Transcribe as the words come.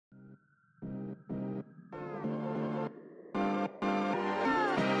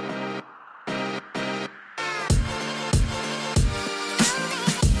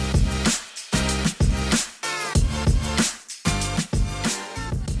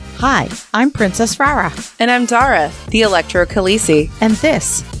Hi, I'm Princess Rara. And I'm Dara, the Electro Khaleesi. And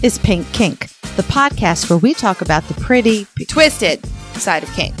this is Pink Kink, the podcast where we talk about the pretty, twisted side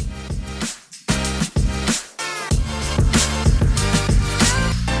of kink.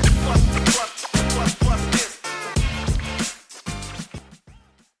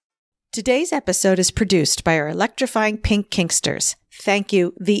 Today's episode is produced by our electrifying Pink Kinksters. Thank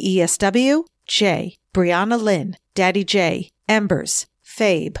you, the ESW, Jay, Brianna Lynn, Daddy J, Embers,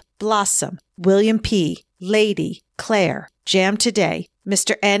 Fabe, Blossom, William P., Lady, Claire, Jam Today,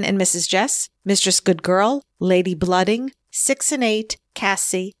 Mr. N and Mrs. Jess, Mistress Good Girl, Lady Blooding, 6 and 8,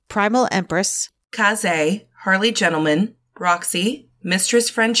 Cassie, Primal Empress, Kaze, Harley Gentleman, Roxy, Mistress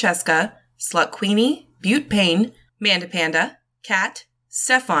Francesca, Slut Queenie, Butte Payne, Manda Panda, Kat,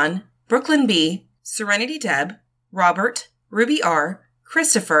 Stefan, Brooklyn B, Serenity Deb, Robert, Ruby R,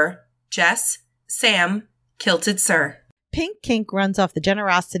 Christopher, Jess, Sam, Kilted Sir. Pink Kink runs off the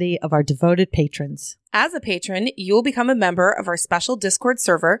generosity of our devoted patrons. As a patron, you will become a member of our special Discord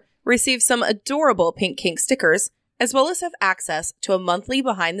server, receive some adorable Pink Kink stickers, as well as have access to a monthly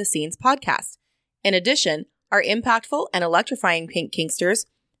behind-the-scenes podcast. In addition, our impactful and electrifying Pink Kinksters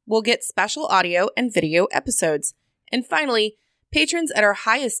will get special audio and video episodes. And finally, patrons at our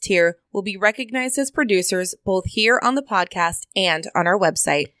highest tier will be recognized as producers both here on the podcast and on our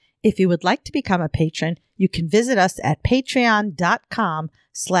website. If you would like to become a patron, you can visit us at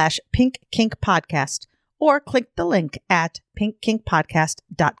patreon.com/pinkkinkpodcast or click the link at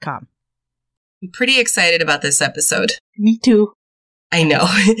pinkkinkpodcast.com. I'm pretty excited about this episode. Me too. I know.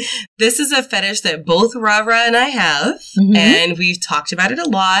 This is a fetish that both Rara and I have, and we've talked about it a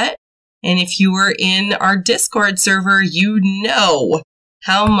lot. And if you were in our Discord server, you know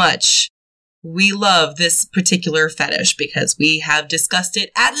how much we love this particular fetish because we have discussed it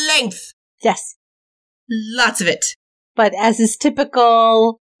at length. Yes. Lots of it. But as is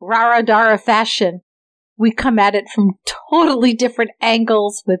typical Rara Dara fashion, we come at it from totally different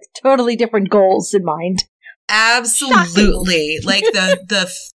angles with totally different goals in mind. Absolutely. Like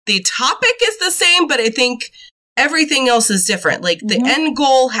the topic is the same, but I think everything else is different. Like the end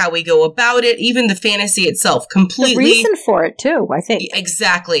goal, how we go about it, even the fantasy itself, completely. The reason for it, too, I think.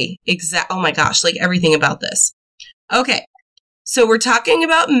 Exactly. Oh my gosh, like everything about this. Okay. So we're talking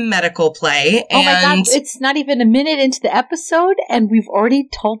about medical play. Oh my God, it's not even a minute into the episode, and we've already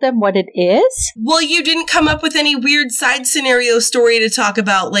told them what it is? Well, you didn't come up with any weird side scenario story to talk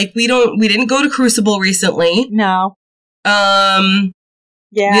about. Like, we didn't go to Crucible recently. No. Yeah.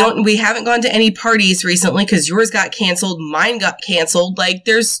 We haven't gone to any parties recently because yours got canceled. Mine got canceled. Like,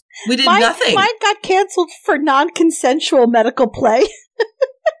 we did nothing. Mine got canceled for non-consensual medical play.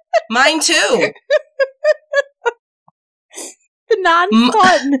 Mine too. The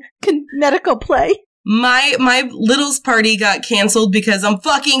non-fun medical play. My little's party got canceled because I'm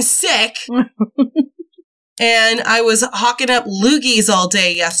fucking sick. And I was hawking up loogies all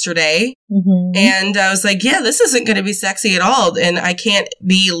day yesterday. And I was like, yeah, this isn't going to be sexy at all. And I can't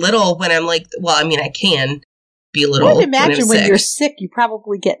be little when I'm like, well, I mean, I can be little. I would imagine when you're sick, you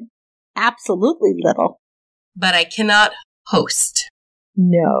probably get absolutely little. But I cannot host.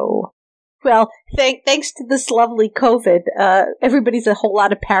 No. Well, thanks to this lovely COVID, everybody's a whole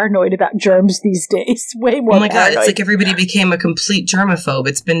lot of paranoid about germs these days. Way more. Oh my God, it's like everybody became a complete germaphobe.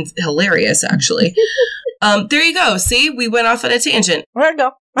 It's been hilarious, actually. There you go. See, we went off on a tangent. There you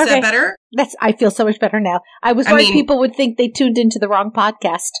go. Is that better? I feel so much better now. I was worried people would think they tuned into the wrong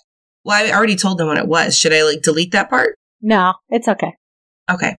podcast. Well, I already told them what it was. Should I delete that part? No, it's okay.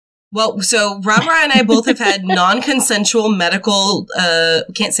 Okay. Well, so Rara and I both have had non-consensual medical,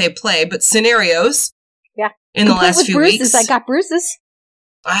 can't say play, but scenarios. Yeah. In the last few bruises. weeks. I got bruises.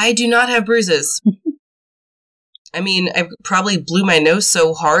 I do not have bruises. I mean, I probably blew my nose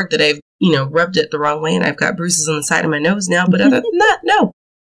so hard that I've, rubbed it the wrong way and I've got bruises on the side of my nose now. But other than that, no.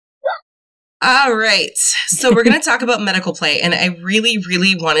 All right. So we're going to talk about medical play. And I really,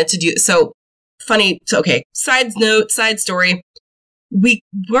 really wanted to do so. Funny. So, okay. Side story.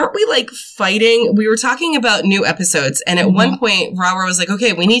 Weren't we fighting? We were talking about new episodes. And at one point, Rara was like,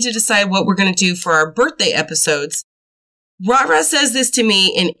 okay, we need to decide what we're going to do for our birthday episodes. Rara says this to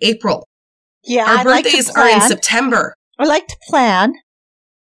me in April. Yeah, our birthdays are in September. I like to plan.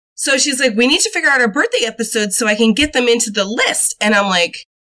 So she's like, we need to figure out our birthday episodes so I can get them into the list. And I'm like,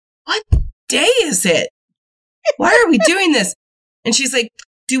 what day is it? Why are we doing this? And she's like,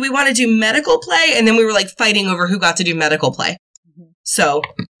 do we want to do medical play? And then we were fighting over who got to do medical play. So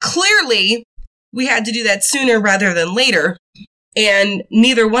clearly we had to do that sooner rather than later. And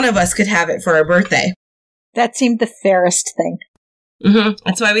neither one of us could have it for our birthday. That seemed the fairest thing.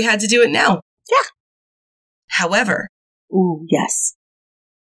 That's why we had to do it now. Yeah. However. Ooh, yes.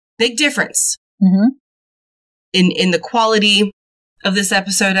 Big difference Mm-hmm. in the quality of this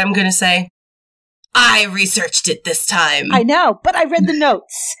episode, I'm going to say. I researched it this time. I know, but I read the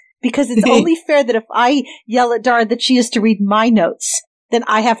notes because it's only fair that if I yell at Dara that she is to read my notes, then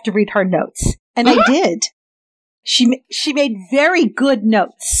I have to read her notes. And I did. She made very good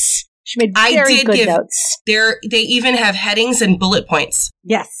notes. She made very good notes. They even have headings and bullet points.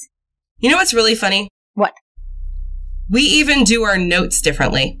 Yes. You know what's really funny? What? We even do our notes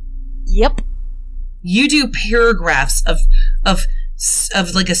differently. Yep. You do paragraphs of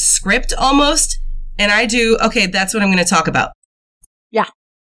like a script almost, and I do, okay, that's what I'm going to talk about. Yeah.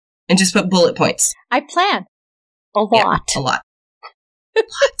 And just put bullet points. I plan a lot. Yeah, a lot.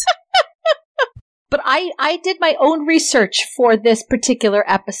 But I did my own research for this particular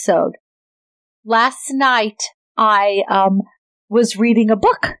episode. Last night, I was reading a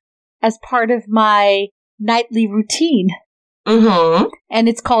book as part of my nightly routine. Mm-hmm. And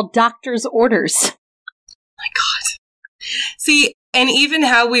it's called Doctor's Orders. My God. See, and even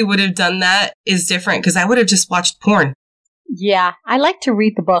how we would have done that is different because I would have just watched porn. Yeah, I like to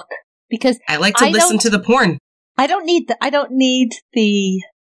read the book because I like to listen to the porn. I don't need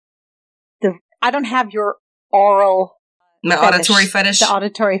I don't have your oral auditory fetish. The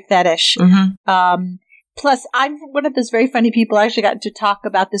auditory fetish. Mm-hmm. Plus, I'm one of those very funny people. I actually got to talk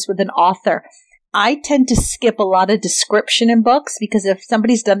about this with an author. I tend to skip a lot of description in books because if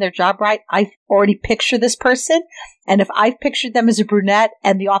somebody's done their job right, I already picture this person. And if I've pictured them as a brunette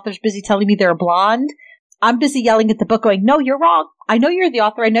and the author's busy telling me they're a blonde, I'm busy yelling at the book going, no, you're wrong. I know you're the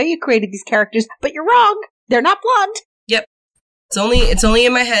author. I know you created these characters, but you're wrong. They're not blonde. Yep. It's only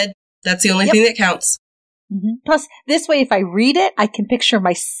in my head. That's the only thing that counts. Mm-hmm. Plus, this way, if I read it, I can picture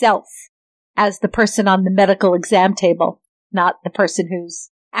myself as the person on the medical exam table, not the person who's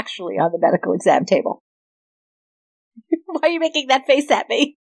actually on the medical exam table. Why are you making that face at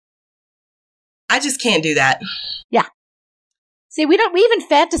me? I just can't do that. Yeah. See, we even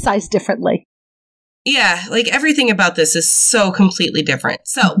fantasize differently. Yeah, like everything about this is so completely different.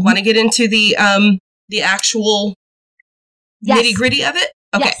 So, want to get into the actual nitty-gritty of it?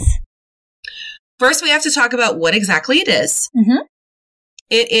 Okay. Yes. First, we have to talk about what exactly it is. Mm-hmm.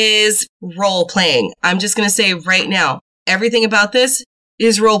 It is role-playing. I'm just going to say right now, everything about this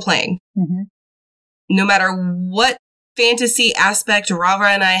is role-playing. Mm-hmm. No matter what fantasy aspect Rara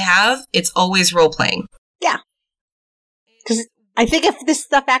and I have, it's always role-playing. Yeah. Because I think if this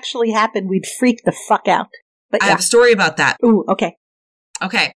stuff actually happened, we'd freak the fuck out. But I have a story about that. Ooh, okay.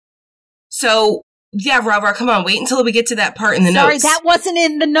 Okay. So, yeah, Rara, come on. Wait until we get to that part in the notes. Sorry, that wasn't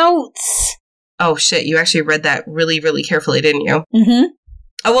in the notes. Oh, shit. You actually read that really, really carefully, didn't you? Mm-hmm.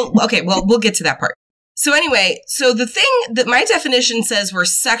 Oh, well, okay. Well, we'll get to that part. So anyway, so the thing that my definition says we're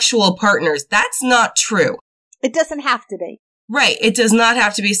sexual partners, that's not true. It doesn't have to be. Right. It does not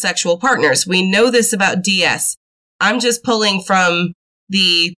have to be sexual partners. We know this about DS. I'm just pulling from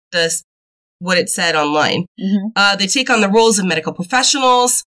the what it said online. Mm-hmm. They take on the roles of medical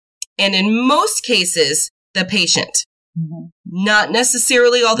professionals, and in most cases, the patient. Mm-hmm. Not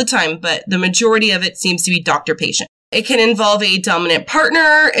necessarily all the time, but the majority of it seems to be doctor-patient. It can involve a dominant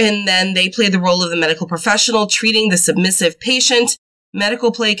partner, and then they play the role of the medical professional treating the submissive patient.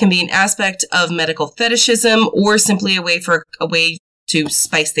 Medical play can be an aspect of medical fetishism or simply a way to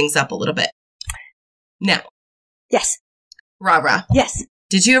spice things up a little bit. Now. Yes. Rara. Yes.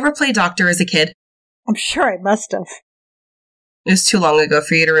 Did you ever play doctor as a kid? I'm sure I must have. It was too long ago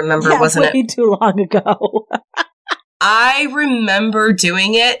for you to remember, wasn't it? Way too long ago. I remember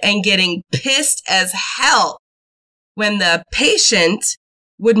doing it and getting pissed as hell when the patient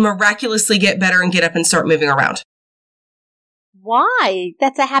would miraculously get better and get up and start moving around. Why?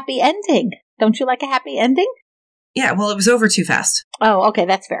 That's a happy ending. Don't you like a happy ending? Yeah, well, it was over too fast. Oh, okay,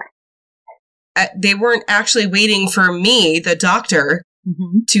 that's fair. They weren't actually waiting for me, the doctor,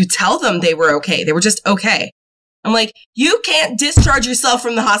 to tell them they were okay. They were just okay. I'm like, you can't discharge yourself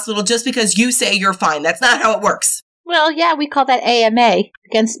from the hospital just because you say you're fine. That's not how it works. Well, yeah, we call that AMA,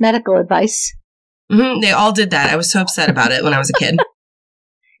 against medical advice. Mm-hmm. They all did that. I was so upset about it when I was a kid.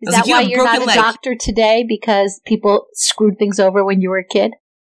 Is that why you're not a doctor today? Because people screwed things over when you were a kid?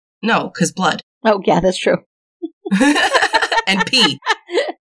 No, because blood. Oh, yeah, that's true. And pee.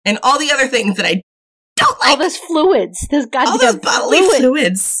 And all the other things that I don't like. All those fluids. There's got all to those bodily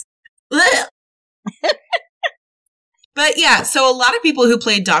fluids. But yeah, so a lot of people who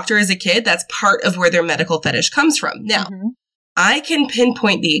played doctor as a kid, that's part of where their medical fetish comes from. Now, I can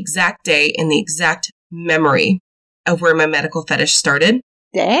pinpoint the exact day and the exact memory of where my medical fetish started.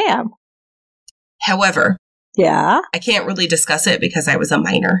 Damn. However, yeah, I can't really discuss it because I was a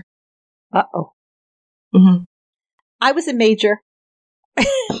minor. Uh-oh. Mm-hmm. I was a major.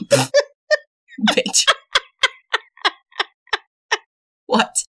 Major.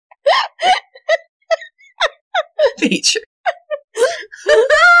 What? Major.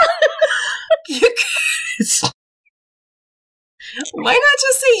 You guys. Why not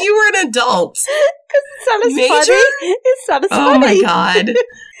just say you were an adult? Because it's not as Major? funny. It's not as Oh funny. my God.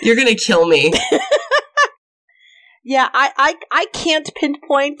 You're going to kill me. Yeah, I can't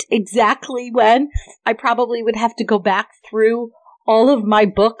pinpoint exactly when. I probably would have to go back through all of my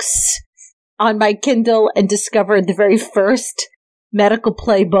books on my Kindle and discover the very first medical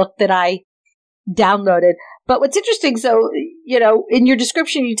play book that I downloaded. But what's interesting, so, in your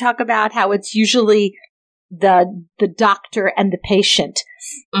description, you talk about how it's usually the doctor and the patient.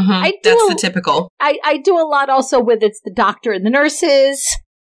 Mm-hmm. That's the typical. I do a lot also with it's the doctor and the nurses,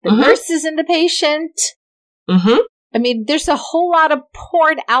 the nurses and the patient. Mm-hmm. I mean, there's a whole lot of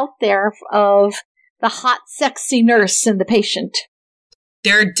porn out there of the hot, sexy nurse and the patient.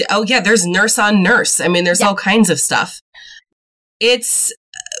 There's nurse on nurse. I mean, there's all kinds of stuff. It's,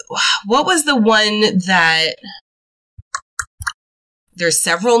 what was the one that there's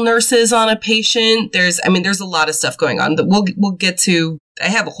several nurses on a patient? There's a lot of stuff going on that we'll get to. I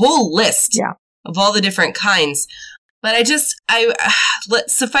have a whole list of all the different kinds, but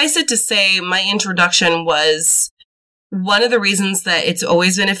suffice it to say, my introduction was one of the reasons that it's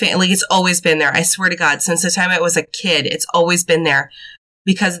always been it's always been there. I swear to God, since the time I was a kid, it's always been there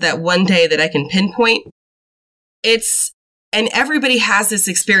because of that one day that I can pinpoint. And everybody has this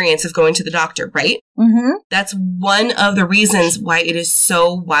experience of going to the doctor, right? Mm-hmm. That's one of the reasons why it is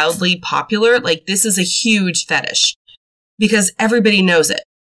so wildly popular. Like, this is a huge fetish because everybody knows it.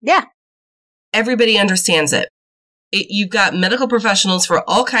 Yeah. Everybody understands it. You've got medical professionals for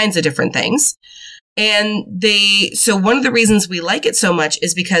all kinds of different things. And so one of the reasons we like it so much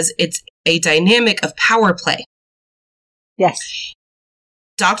is because it's a dynamic of power play. Yes.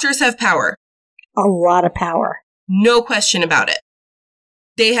 Doctors have power. A lot of power. No question about it.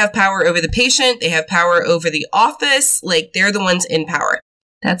 They have power over the patient. They have power over the office. Like, they're the ones in power.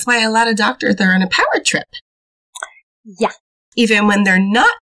 That's why a lot of doctors are on a power trip. Yeah. Even when they're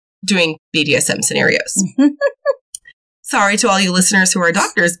not doing BDSM scenarios. Sorry to all you listeners who are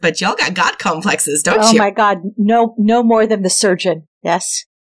doctors, but y'all got God complexes, don't you? Oh my God. No more than the surgeon. Yes.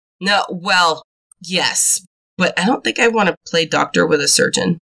 No, well, yes. But I don't think I want to play doctor with a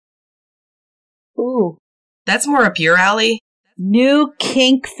surgeon. Ooh. That's more up your alley. New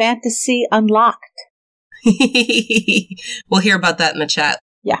kink fantasy unlocked. We'll hear about that in the chat.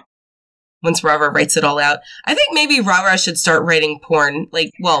 Yeah. Once Rara writes it all out. I think maybe Rara should start writing porn.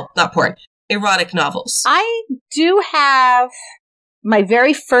 Not porn. Erotic novels. I do have my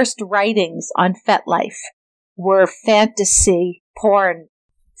very first writings on FetLife were fantasy porn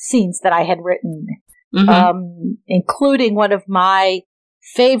scenes that I had written, including one of my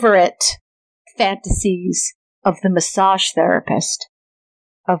favorite fantasies of the massage therapist,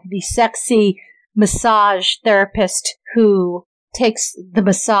 of the sexy massage therapist who takes the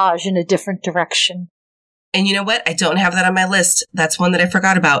massage in a different direction. And you know what? I don't have that on my list. That's one that I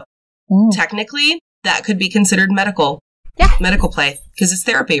forgot about. Technically, that could be considered medical. Yeah. Medical play, because it's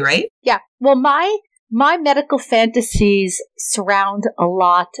therapy, right? Yeah. Well, my medical fantasies surround a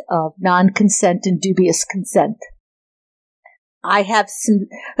lot of non-consent and dubious consent. I have some,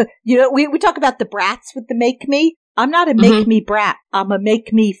 we talk about the brats with the make me. I'm not a make me brat. I'm a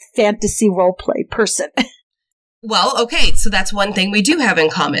make me fantasy role play person. Well, okay. So that's one thing we do have in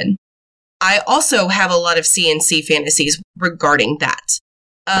common. I also have a lot of CNC fantasies regarding that.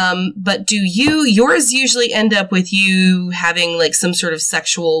 But do yours usually end up with you having like some sort of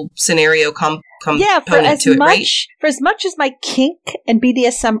sexual scenario component to it, right? For as much as my kink and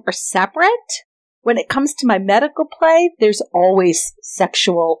BDSM are separate, when it comes to my medical play, there's always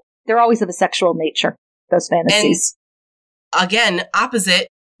they're always of a sexual nature, those fantasies. And again, opposite,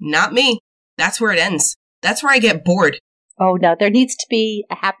 not me. That's where it ends. That's where I get bored. Oh no, there needs to be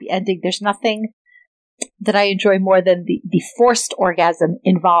a happy ending. There's nothing that I enjoy more than the forced orgasm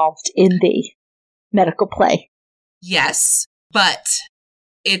involved in the medical play. Yes, but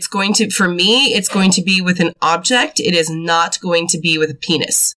it's going to be with an object. It is not going to be with a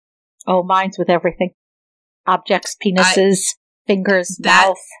penis. Oh, mine's with everything. Objects, penises, fingers, that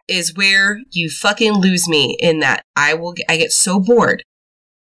mouth. That is where you fucking lose me in that. I get so bored.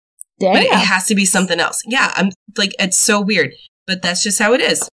 Damn. But it has to be something else. Yeah, I'm like, it's so weird, but that's just how it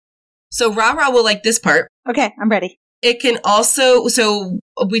is. So Rara will like this part. Okay, I'm ready. It can also, so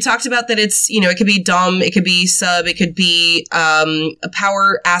we talked about that it's, it could be dom, it could be sub, it could be a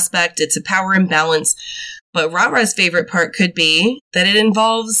power aspect, it's a power imbalance. But Rara's favorite part could be that it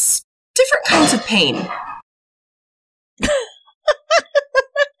involves different kinds of pain.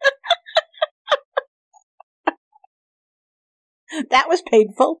 That was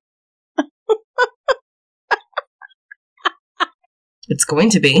painful. It's going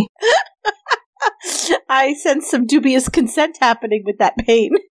to be. I sense some dubious consent happening with that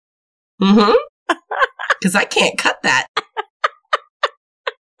pain. Mm-hmm. Because I can't cut that.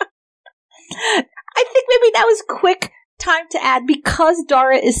 I think maybe that was quick time to add, because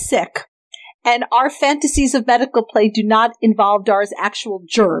Dara is sick and our fantasies of medical play do not involve Dara's actual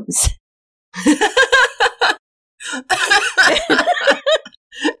germs.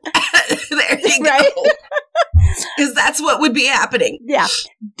 There you Right? go. Because that's what would be happening. Yeah.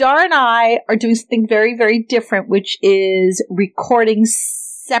 Dara and I are doing something very, very different, which is recording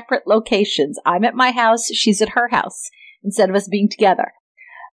separate locations. I'm at my house. She's at her house, instead of us being together.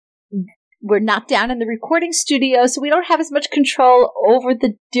 We're not down in the recording studio, so we don't have as much control over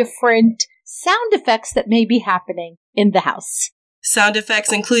the different sound effects that may be happening in the house. Sound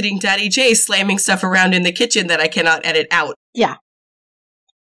effects including Daddy J slamming stuff around in the kitchen that I cannot edit out. Yeah.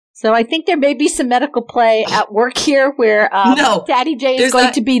 So I think there may be some medical play at work here where No, Daddy J is there's going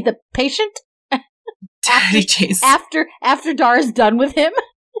not. to be the patient Daddy J's. after Dara's done with him.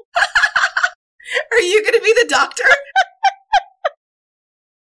 Are you going to be the doctor?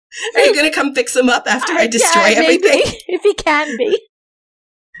 Are you going to come fix him up after I destroy everything? Maybe, if he can be.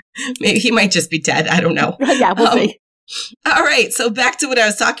 Maybe he might just be dead. I don't know. Yeah, we'll see. All right, so back to what I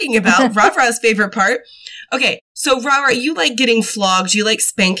was talking about. Ravra's favorite part. Okay, so Ravra, you like getting flogged, you like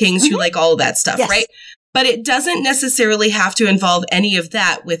spankings, you like all of that stuff, Yes. right? But it doesn't necessarily have to involve any of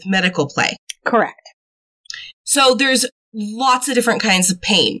that with medical play. Correct. So there's lots of different kinds of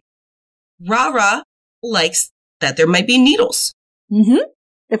pain. Ravra likes that there might be needles. Mm-hmm.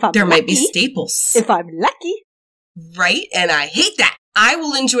 If I'm There lucky, might be staples. If I'm lucky. Right? And I hate that. I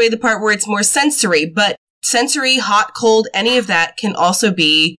will enjoy the part where it's more sensory, but sensory, hot, cold, any of that can also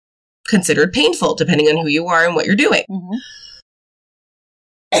be considered painful depending on who you are and what you're doing. Mm-hmm.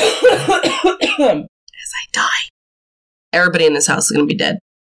 As I die. Everybody in this house is going to be dead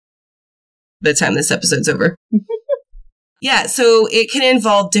by the time this episode's over. Yeah, so it can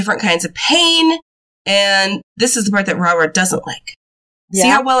involve different kinds of pain, and this is the part that Ravra doesn't like. Yeah. See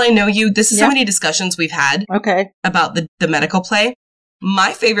how well I know you? This is Yeah. how many discussions we've had Okay. about the medical play.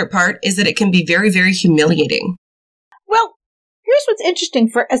 My favorite part is that it can be very, very humiliating. Well, here's what's interesting.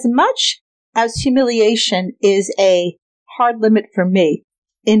 For as much as humiliation is a hard limit for me,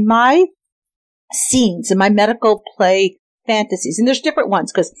 in my scenes, in my medical play fantasies, and there's different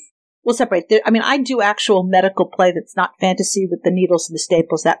ones because we'll separate. I do actual medical play that's not fantasy with the needles and the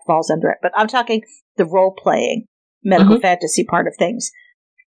staples. That falls under it. But I'm talking the role-playing medical fantasy part of things.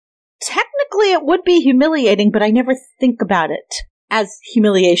 Technically, it would be humiliating, but I never think about it as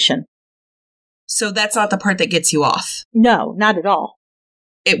humiliation. So that's not the part that gets you off. No, not at all.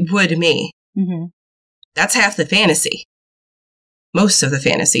 It would me. Mm-hmm. That's half the fantasy. Most of the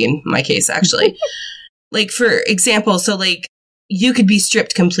fantasy in my case, actually. Like, for example, so like, you could be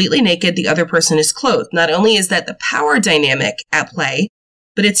stripped completely naked, the other person is clothed. Not only is that the power dynamic at play,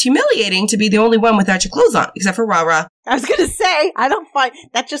 but it's humiliating to be the only one without your clothes on, except for Ravra. I was going to say, I don't find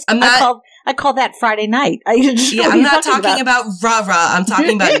that just, I'm not- I call that Friday night. I'm not talking about Ravra. I'm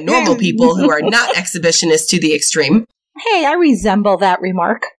talking about normal people who are not exhibitionists to the extreme. Hey, I resemble that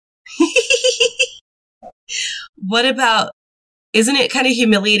remark. What about, isn't it kind of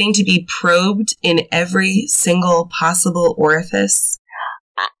humiliating to be probed in every single possible orifice?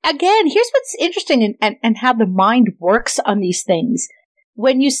 Again, here's what's interesting and how the mind works on these things.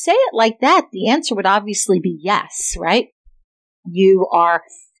 When you say it like that, the answer would obviously be yes, right? You are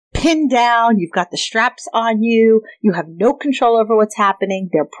pinned down, you've got the straps on you, you have no control over what's happening,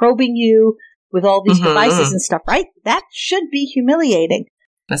 they're probing you with all these devices and stuff, right? That should be humiliating.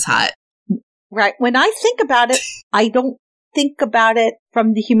 That's hot. Right. When I think about it, I don't think about it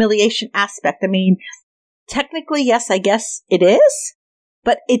from the humiliation aspect. I mean, technically, yes, I guess it is,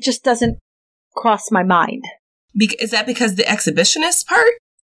 but it just doesn't cross my mind. Is that because the exhibitionist part?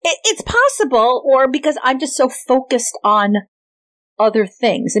 It's possible, or because I'm just so focused on other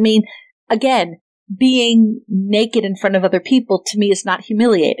things. I mean, again, being naked in front of other people to me is not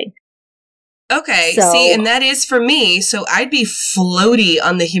humiliating. Okay, So- see, and that is for me, so I'd be floaty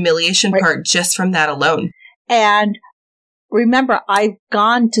on the humiliation Right. part just from that alone. And remember, I've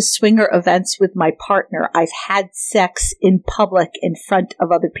gone to swinger events with my partner. I've had sex in public in front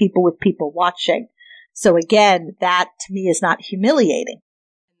of other people with people watching. So again, that to me is not humiliating.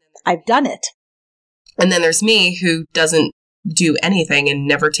 I've done it. And then there's me who doesn't do anything and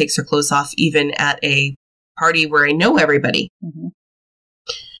never takes her clothes off, even at a party where I know everybody. Mm-hmm.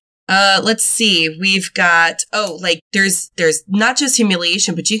 Let's see. We've got, there's not just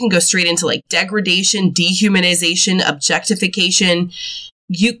humiliation, but you can go straight into like degradation, dehumanization, objectification.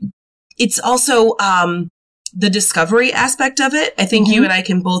 It's also, the discovery aspect of it. I think you and I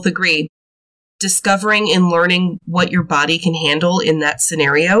can both agree. Discovering and learning what your body can handle in that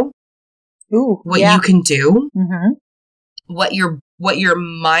scenario. Ooh, what you can do. What your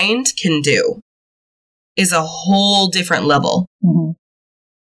mind can do is a whole different level.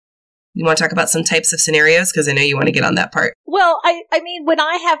 You want to talk about some types of scenarios? Because I know you want to get on that part. Well, I mean, when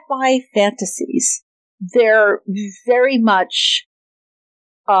I have my fantasies, they're very much,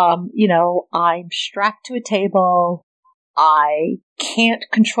 I'm strapped to a table. I can't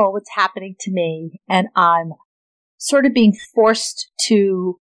control what's happening to me. And I'm sort of being forced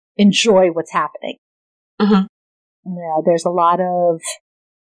to enjoy what's happening. There's a lot of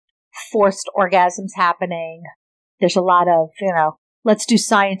forced orgasms happening. There's a lot of, let's do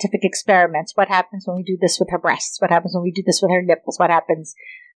scientific experiments. What happens when we do this with her breasts? What happens when we do this with her nipples? What happens,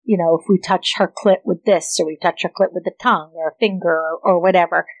 if we touch her clit with this, or we touch her clit with a tongue or a finger or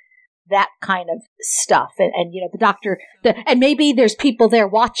whatever, that kind of stuff. And the doctor, and maybe there's people there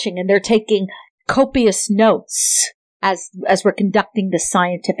watching and they're taking copious notes as we're conducting the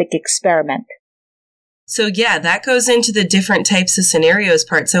scientific experiment. So yeah, that goes into the different types of scenarios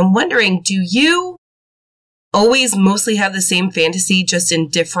part. So I'm wondering, do you always mostly have the same fantasy, just in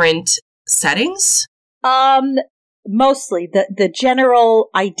different settings? Mostly. The general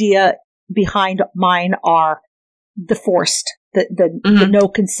idea behind mine are the forced, the no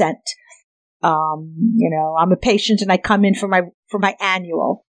consent. I'm a patient and I come in for my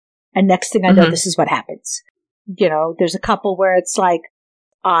annual, and next thing I know, this is what happens. There's a couple where it's like,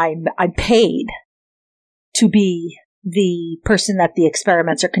 I'm paid to be the person that the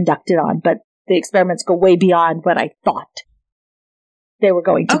experiments are conducted on, but the experiments go way beyond what I thought they were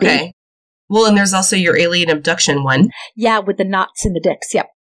going to be. Well, and there's also your alien abduction one. Yeah, with the knots in the dicks. Yep.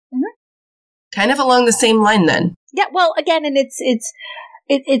 Kind of along the same line then. Yeah, well, again, and it's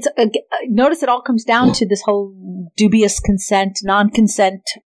notice it all comes down to this whole dubious consent, non-consent,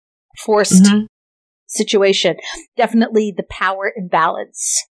 forced situation. Definitely the power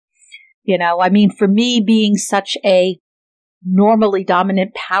imbalance. For me, being such a normally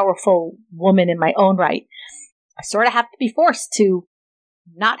dominant, powerful woman in my own right, I sort of have to be forced to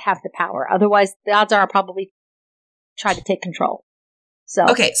not have the power. Otherwise, the odds are I'll probably try to take control. So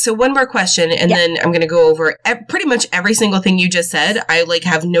okay, so one more question, and then I'm going to go over pretty much every single thing you just said. I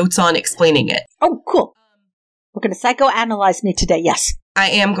have notes on explaining it. Oh, cool. We're going to psychoanalyze me today. Yes. I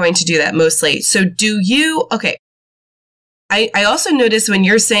am going to do that mostly. So do you, okay. I also notice when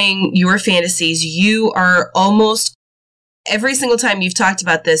you're saying your fantasies, you are almost, every single time you've talked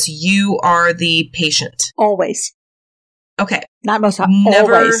about this, you are the patient. Always. Okay. Not most,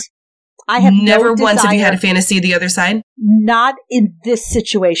 always. I have never once have you had a fantasy the other side? Not in this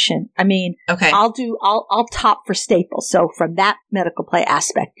situation. I mean, okay. I'll top for Staples. So from that medical play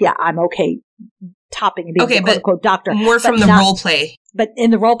aspect, yeah, I'm okay topping and being the quote unquote doctor. More from the role play. But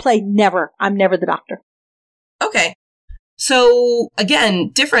in the role play, never. I'm never the doctor. Okay. So again,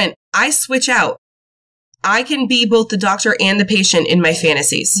 different. I switch out. I can be both the doctor and the patient in my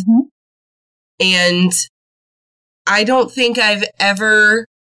fantasies. And I don't think I've ever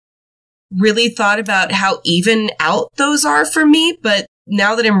really thought about how even out those are for me. But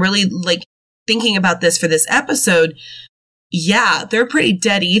now that I'm really thinking about this for this episode, yeah, they're pretty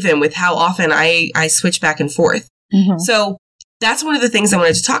dead even with how often I switch back and forth. So that's one of the things I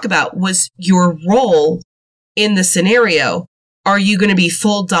wanted to talk about was your role in the scenario. Are you going to be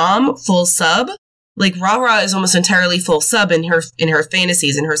full dom, full sub? Ra-Ra is almost entirely full sub in her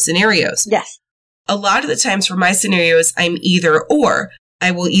fantasies, in her scenarios. Yes. A lot of the times for my scenarios, I'm either or. I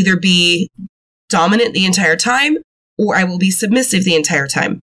will either be dominant the entire time, or I will be submissive the entire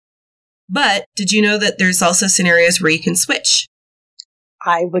time. But did you know that there's also scenarios where you can switch?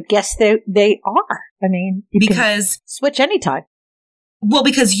 I would guess they are. I mean, you can switch anytime. Well,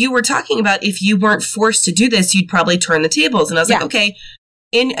 because you were talking about if you weren't forced to do this, you'd probably turn the tables. And I was like, okay,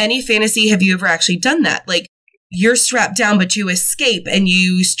 in any fantasy, have you ever actually done that? You're strapped down, but you escape and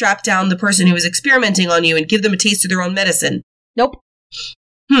you strap down the person who is experimenting on you and give them a taste of their own medicine. Nope.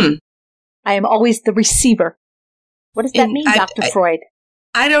 I am always the receiver. What does that mean, Dr. Freud?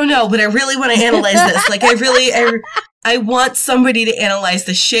 I don't know, but I really want to analyze this. I want somebody to analyze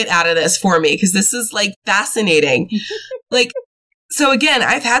the shit out of this for me because this is fascinating. So again,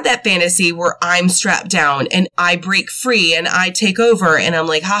 I've had that fantasy where I'm strapped down and I break free and I take over and I'm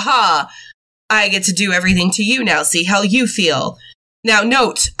like, haha, I get to do everything to you now. See how you feel. Now,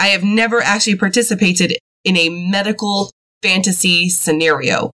 note, I have never actually participated in a medical fantasy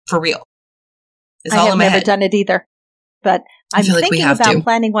scenario for real. It's I all have in my never head. done it either, but I'm feel like we thinking have about to.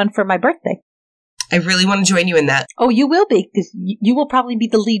 planning one for my birthday. I really want to join you in that. Oh, you will be, because you will probably be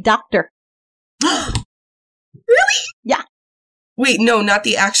the lead doctor. Really? Yeah. Wait, no, not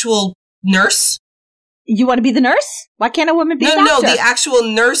the actual nurse? You want to be the nurse? Why can't a woman be a No, doctor? the actual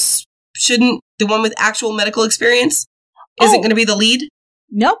nurse shouldn't, the one with actual medical experience isn't going to be the lead?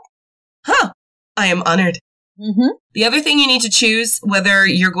 Nope. Huh. I am honored. Mm-hmm. The other thing you need to choose whether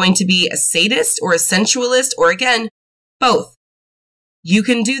you're going to be a sadist or a sensualist or, again, both. You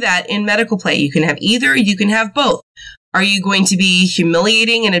can do that in medical play. You can have either, you can have both. Are you going to be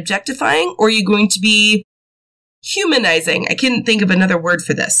humiliating and objectifying, or are you going to be humanizing? I couldn't think of another word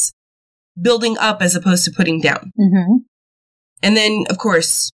for this. Building up as opposed to putting down. Mm-hmm. And then, of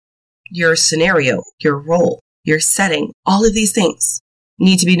course, your scenario, your role, your setting, all of these things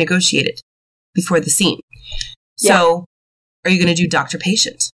need to be negotiated before the scene. So, are you going to do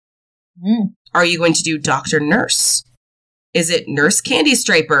doctor-patient? Mm. Are you going to do doctor-nurse? Is it nurse candy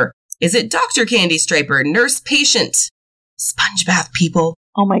striper? Is it doctor candy striper? Nurse patient? Sponge bath, people.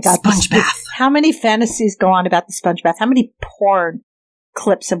 Oh my God. Sponge bath. How many fantasies go on about the sponge bath? How many porn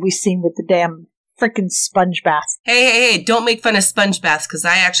clips have we seen with the damn freaking sponge bath? Hey, don't make fun of sponge baths, because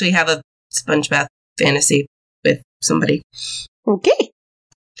I actually have a sponge bath fantasy with somebody. Okay.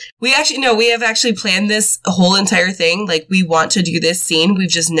 We have actually planned this whole entire thing. Like, we want to do this scene. We've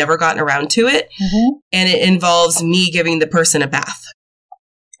just never gotten around to it. Mm-hmm. And it involves me giving the person a bath.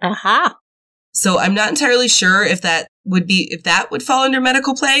 Aha. So I'm not entirely sure if that would fall under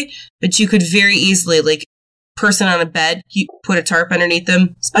medical play, but you could very easily, like, person on a bed, you put a tarp underneath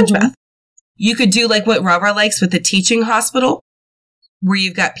them, sponge bath. You could do like what Rara likes with the teaching hospital, where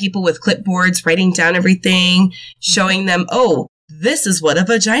you've got people with clipboards writing down everything, showing them, oh, this is what a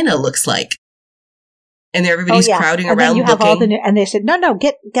vagina looks like. And everybody's crowding and around then you have looking. and they said, no,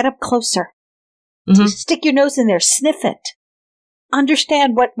 get up closer. Mhm. Stick your nose in there, sniff it.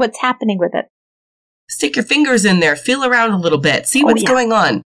 Understand what's happening with it. Stick your fingers in there, feel around a little bit, see what's going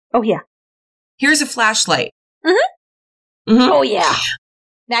on. Oh, yeah. Here's a flashlight. Mm-hmm. Mm-hmm. Oh, yeah.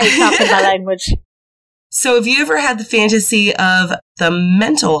 Now you're talking my language. So have you ever had the fantasy of the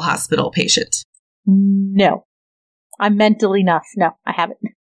mental hospital patient? No. I'm mental enough. No, I haven't.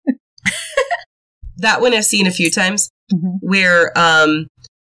 That one I've seen a few times, where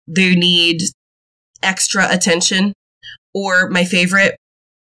they need extra attention. Or my favorite,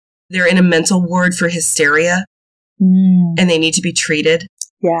 they're in a mental ward for hysteria, and they need to be treated.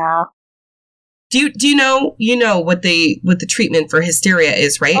 Yeah. Do you know what the treatment for hysteria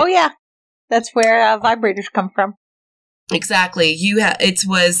is, right? Oh yeah, that's where vibrators come from. Exactly. It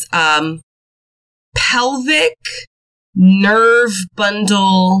was pelvic nerve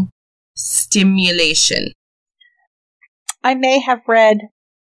bundle stimulation. I may have read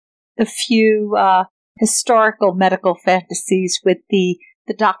a few historical medical fantasies with the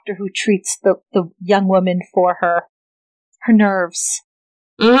doctor who treats the young woman for her nerves.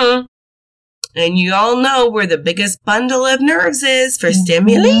 Mm-hmm. And you all know where the biggest bundle of nerves is for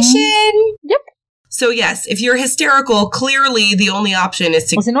stimulation. Yep. So yes, if you're hysterical, clearly the only option is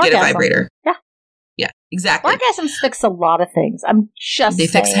to get orgasm. a vibrator. Yeah. Yeah, exactly. Orgasms fix a lot of things. I'm just They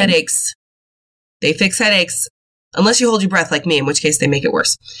saying. fix headaches. They fix headaches. Unless you hold your breath like me, in which case they make it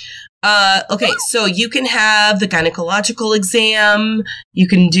worse. Okay, so you can have the gynecological exam. You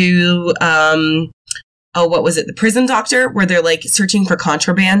can do, what was it? The prison doctor, where they're like searching for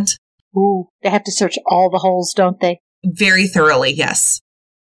contraband. Ooh, they have to search all the holes, don't they? Very thoroughly, yes.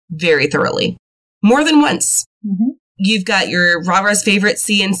 Very thoroughly. More than once. Mm-hmm. You've got your Rara's favorite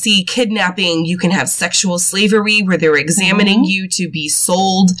CNC kidnapping. You can have sexual slavery, where they're examining you to be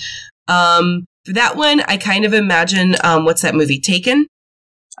sold. For that one, I kind of imagine, what's that movie, Taken?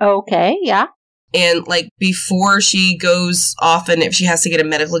 Okay, yeah. And like before she goes off, and if she has to get a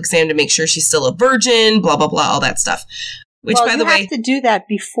medical exam to make sure she's still a virgin, blah, blah, blah, all that stuff. Which, by the way, you have to do that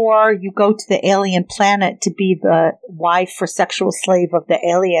before you go to the alien planet to be the wife or sexual slave of the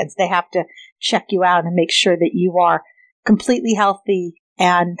aliens. They have to check you out and make sure that you are completely healthy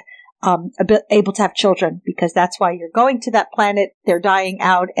and able to have children, because that's why you're going to that planet. They're dying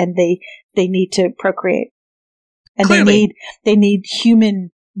out, and they need to procreate, and clearly. they need human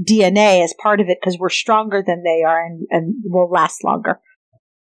DNA as part of it, because we're stronger than they are and will last longer.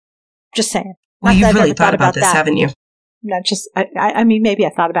 Just saying. Well, Not you've that I've really ever thought about this, that. haven't you? Not just, I mean, maybe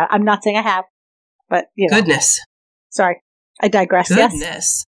I thought about it. I'm not saying I have, but, you know. Goodness. Sorry. I digress. Goodness.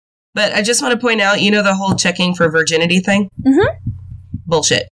 Yes. But I just want to point out, the whole checking for virginity thing? Mm-hmm.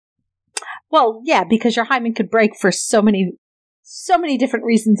 Bullshit. Well, yeah, because your hymen could break for so many different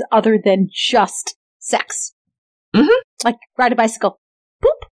reasons other than just sex. Mhm. Like ride a bicycle.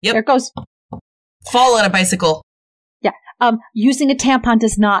 Boop. Yep. There it goes. Fall on a bicycle. Yeah. Using a tampon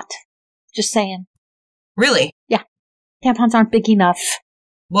does not. Just saying. Really? Yeah. Tampons aren't big enough.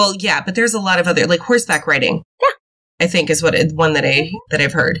 Well, yeah, but there's a lot of other, like horseback riding. Yeah. I think is one that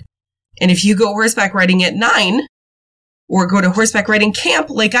I've heard. And if you go horseback riding at 9, or go to horseback riding camp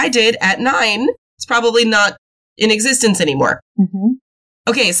like I did at 9, it's probably not in existence anymore. Mm-hmm.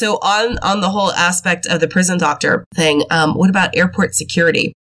 Okay, so on the whole aspect of the prison doctor thing, what about airport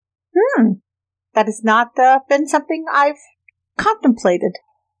security? That has not been something I've contemplated.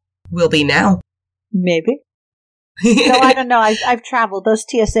 Will be now. Maybe. No, I don't know. I've traveled. Those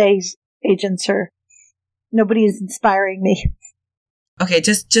TSA agents nobody is inspiring me. Okay,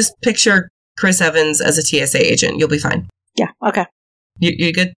 just picture Chris Evans as a TSA agent. You'll be fine. Yeah, okay.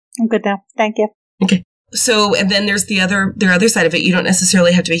 You good? I'm good now. Thank you. Okay. So, and then there's the other side of it. You don't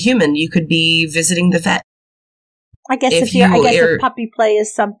necessarily have to be human. You could be visiting the vet. I guess if puppy play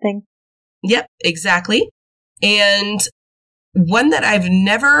is something. Yep, exactly. And one that I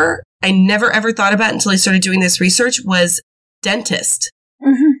never ever thought about until I started doing this research was dentist.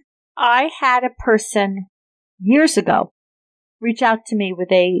 Mm-hmm. I had a person years ago reach out to me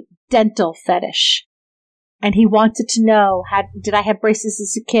with a dental fetish. And he wanted to know, did I have braces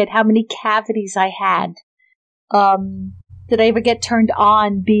as a kid? How many cavities I had? Did I ever get turned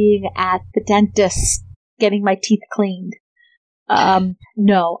on being at the dentist, getting my teeth cleaned?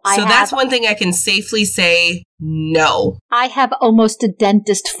 No. So that's one thing I can safely say, no. I have almost a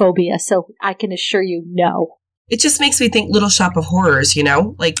dentist phobia, so I can assure you no. It just makes me think Little Shop of Horrors,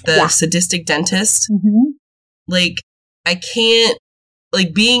 like the sadistic dentist. Mm-hmm. Like, I can't,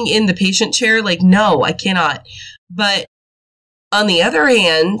 like being in the patient chair, like, no, I cannot. But on the other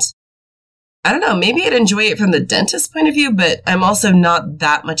hand, I don't know, maybe I'd enjoy it from the dentist point of view, but I'm also not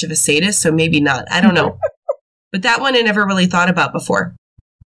that much of a sadist, so maybe not. I don't know. But that one I never really thought about before.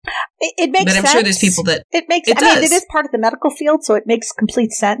 It makes sense. But I'm sure there's people that it makes. I mean, it is part of the medical field, so it makes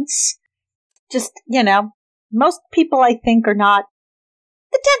complete sense. Just, most people I think are not.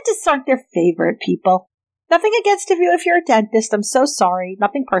 The dentists aren't their favorite people. Nothing against you if you're a dentist. I'm so sorry.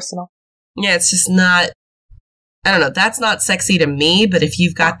 Nothing personal. Yeah, it's just not. I don't know. That's not sexy to me, but if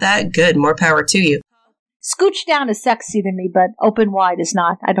you've got that, good. More power to you. Scooch down is sexy to me, but open wide is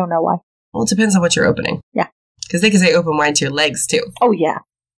not. I don't know why. Well, it depends on what you're opening. Yeah. Because they can say open wide to your legs, too. Oh, yeah.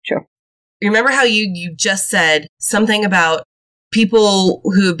 True. Remember how you just said something about people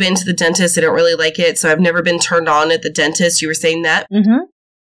who have been to the dentist, they don't really like it, so I've never been turned on at the dentist. You were saying that? Mm-hmm.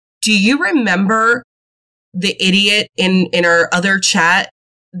 Do you remember the idiot in our other chat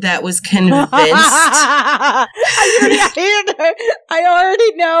that was convinced? I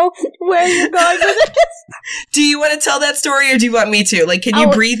already know where you're going with this. Do you want to tell that story or do you want me to? Like, can you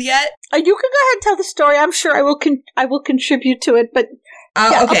breathe yet? You can go ahead and tell the story. I'm sure I will contribute to it, but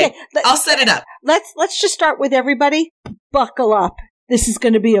okay. I'll set it up. Let's just start with everybody. Buckle up. This is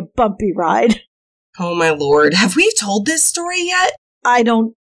going to be a bumpy ride. Oh my Lord. Have we told this story yet? I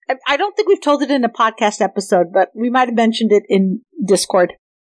don't think we've told it in a podcast episode, but we might have mentioned it in Discord.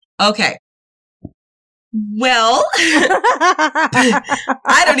 Okay. Well,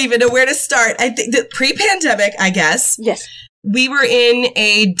 I don't even know where to start. I think that pre-pandemic, I guess. Yes. We were in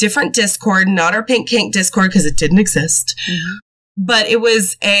a different Discord, not our Pink Kink Discord because it didn't exist. Mm-hmm. But it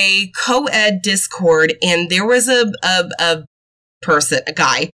was a co-ed Discord, and there was a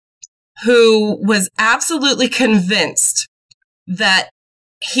guy, who was absolutely convinced that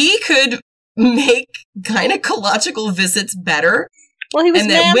he could make gynecological visits better. Well, he was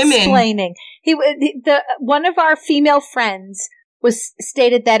mansplaining. One of our female friends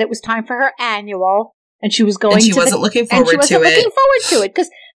stated that it was time for her annual, and she was going. And she wasn't looking forward to it because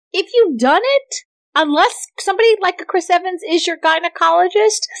if you've done it, unless somebody like a Chris Evans is your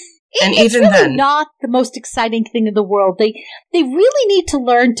gynecologist, it's really not the most exciting thing in the world. They really need to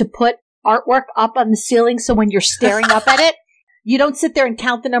learn to put artwork up on the ceiling so when you're staring up at it, you don't sit there and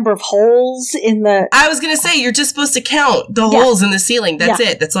count the number of holes in the... I was going to say, you're just supposed to count the holes in the ceiling. That's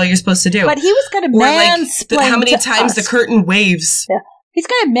it. That's all you're supposed to do. But he was going to mansplain how many times the curtain waves. Yeah. He's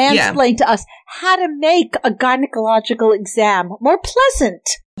going to mansplain to us how to make a gynecological exam more pleasant.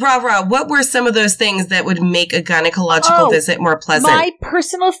 Rah, what were some of those things that would make a gynecological visit more pleasant? My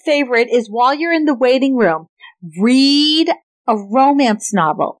personal favorite is while you're in the waiting room, read a romance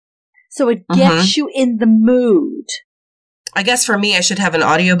novel. So it gets you in the mood. I guess for me, I should have an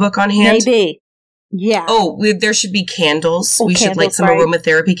audiobook on hand. Maybe. Yeah. Oh, there should be candles. We should light some right?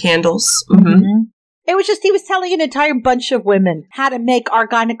 aromatherapy candles. Mm-hmm. It was just, he was telling an entire bunch of women how to make our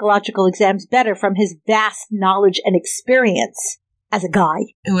gynecological exams better from his vast knowledge and experience as a guy.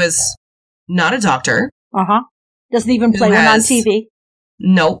 Who is not a doctor. Uh-huh. Doesn't even play one on TV?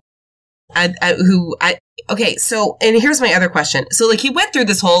 Nope. Okay, so, and here's my other question. So, like, he went through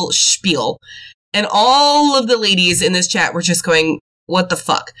this whole spiel, and all of the ladies in this chat were just going, what the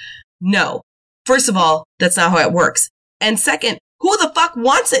fuck? No. First of all, that's not how it works. And second, who the fuck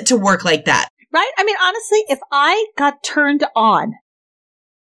wants it to work like that? Right? I mean, honestly, if I got turned on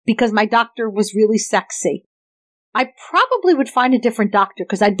because my doctor was really sexy, I probably would find a different doctor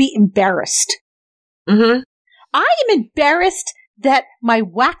because I'd be embarrassed. Mm-hmm. I am embarrassed that my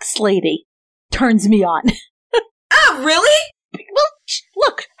wax lady turns me on. Oh, really? Well,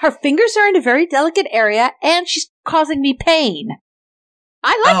 look, her fingers are in a very delicate area and she's causing me pain.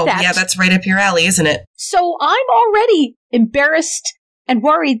 I like that. Yeah, that's right up your alley, isn't it? So I'm already embarrassed and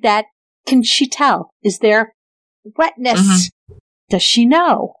worried that, can she tell? Is there wetness? Mm-hmm. Does she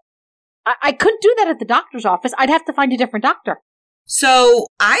know? I couldn't do that at the doctor's office. I'd have to find a different doctor. So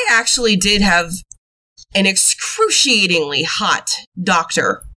I actually did have an excruciatingly hot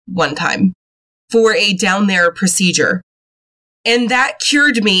doctor one time for a down there procedure. And that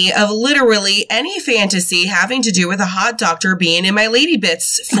cured me of literally any fantasy having to do with a hot doctor being in my lady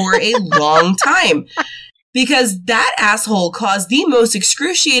bits for a long time. Because that asshole caused the most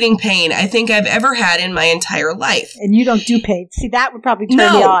excruciating pain I think I've ever had in my entire life. And you don't do pain. See, that would probably turn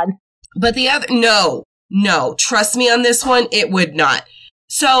me on. But the other, no, trust me on this one, it would not.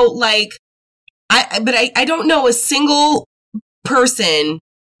 So, like, I don't know a single person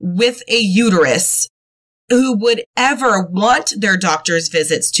with a uterus who would ever want their doctor's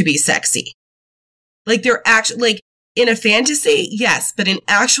visits to be sexy. Like, they're actually, like, in a fantasy, yes, but in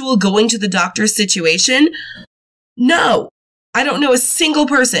actual going to the doctor's situation, no. I don't know a single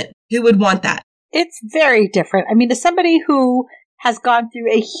person who would want that. It's very different. I mean, as somebody who has gone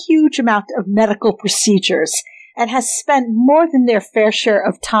through a huge amount of medical procedures and has spent more than their fair share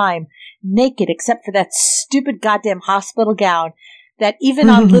of time naked, except for that stupid goddamn hospital gown that even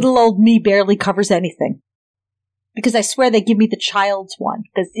on little old me barely covers anything. Because I swear they give me the child's one,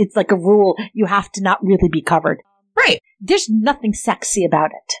 because it's like a rule, you have to not really be covered. Right. There's nothing sexy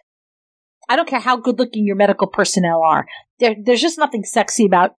about it. I don't care how good looking your medical personnel are. There's just nothing sexy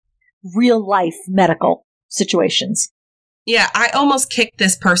about real life medical situations. Yeah, I almost kicked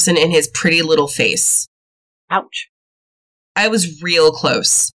this person in his pretty little face. Ouch. I was real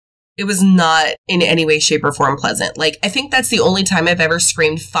close. It was not in any way, shape, or form pleasant. Like, I think that's the only time I've ever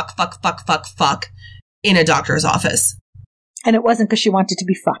screamed fuck, fuck, fuck, fuck, fuck in a doctor's office. And it wasn't because she wanted to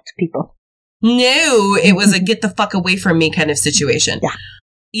be fucked, people. No, it was a get the fuck away from me kind of situation. Yeah.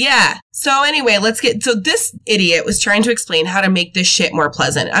 Yeah. So anyway, so this idiot was trying to explain how to make this shit more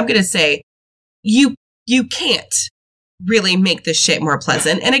pleasant. I'm going to say, you can't really make this shit more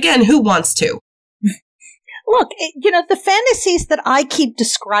pleasant. And again, who wants to? Look, the fantasies that I keep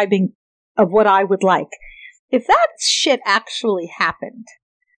describing of what I would like, if that shit actually happened,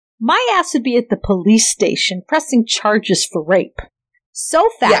 my ass would be at the police station pressing charges for rape. So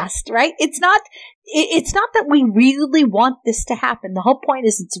fast, yeah. Right? It's not that we really want this to happen. The whole point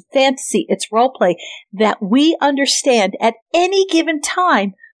is it's a fantasy, it's role play that we understand at any given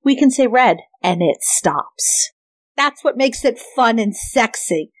time we can say red and it stops. That's what makes it fun and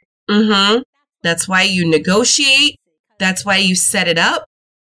sexy. Mm-hmm. That's why you negotiate. That's why you set it up.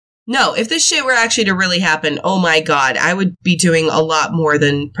 No, if this shit were actually to really happen, oh my God, I would be doing a lot more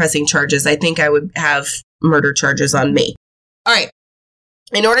than pressing charges. I think I would have murder charges on me. All right.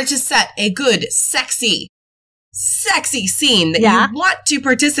 In order to set a good, sexy scene that you want to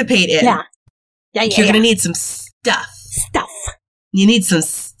participate in, you're going to need some stuff. You need some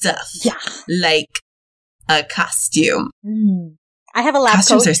stuff. Yeah. Like a costume. I have a lab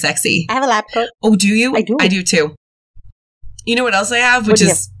Costumes coat. are sexy. I have a lab coat. Oh, do you? I do. I do too. You know what else I have, which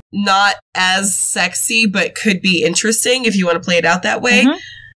is not as sexy, but could be interesting if you want to play it out that way.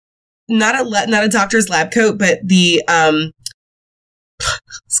 Mm-hmm. Not a doctor's lab coat, but the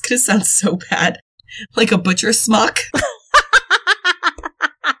it's gonna sound so bad, like a butcher smock.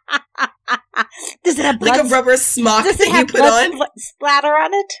 Does it have blood? Like a rubber smock that you put on? Splatter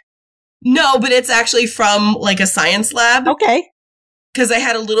on it? No, but it's actually from like a science lab. Okay. Because I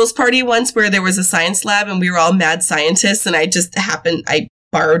had a littles party once where there was a science lab and we were all mad scientists, and I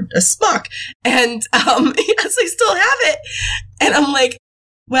borrowed a smock, and yes, I still have it, and I'm like,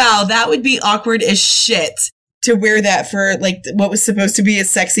 wow, that would be awkward as shit to wear that for like what was supposed to be a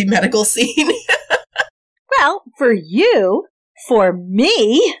sexy medical scene. Well, for you, for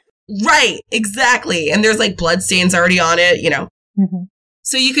me. Right, exactly. And there's like blood stains already on it, Mm-hmm.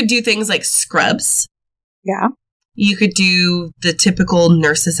 So you could do things like scrubs. Yeah. You could do the typical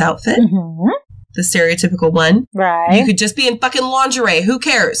nurse's outfit. Mm-hmm. The stereotypical one. Right. You could just be in fucking lingerie. Who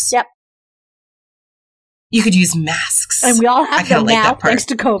cares? Yep. You could use masks. And we all have them like now, thanks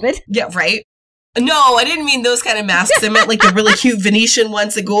to COVID. Yeah, right? No, I didn't mean those kind of masks. I meant like the really cute Venetian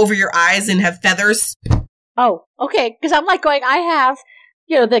ones that go over your eyes and have feathers. Oh, okay. Because I'm like going, I have,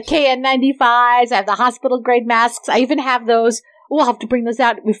 the KN95s. I have the hospital grade masks. I even have those. We'll have to bring those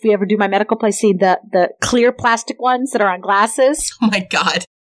out if we ever do my medical place scene. The clear plastic ones that are on glasses. Oh my God.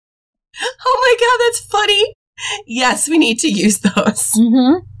 That's funny. Yes, we need to use those.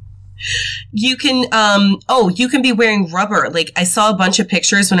 Mm-hmm. You can be wearing rubber. Like I saw a bunch of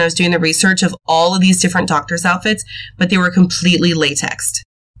pictures when I was doing the research of all of these different doctors' outfits, but they were completely latexed.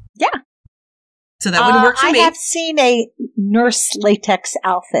 Yeah. So that wouldn't work for me. I have seen a nurse latex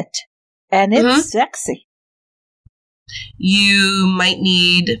outfit, and it's sexy. You might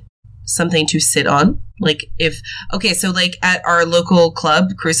need something to sit on. Like so at our local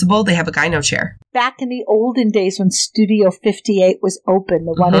club, Crucible, they have a gyno chair. Back in the olden days when Studio 58 was open,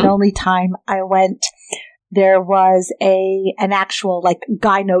 the one and only time I went, there was an actual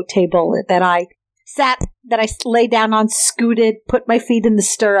gyno table that I lay down on, scooted, put my feet in the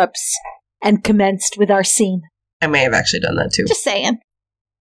stirrups, and commenced with our scene. I may have actually done that too. Just saying.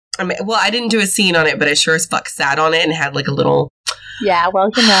 I didn't do a scene on it, but I sure as fuck sat on it and had like a little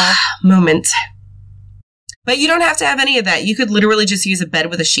moment. But you don't have to have any of that. You could literally just use a bed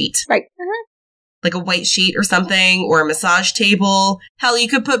with a sheet. Right. Like a white sheet or something, or a massage table. Hell, you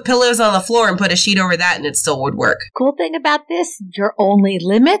could put pillows on the floor and put a sheet over that and it still would work. Cool thing about this, your only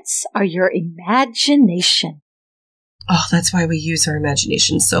limits are your imagination. Oh, that's why we use our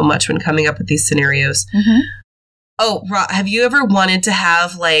imagination so much when coming up with these scenarios. Mm-hmm. Oh, have you ever wanted to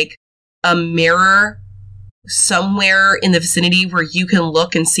have like a mirror somewhere in the vicinity where you can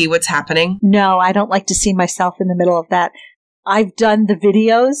look and see what's happening? No, I don't like to see myself in the middle of that. I've done the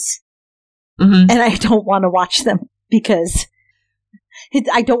videos and I don't want to watch them because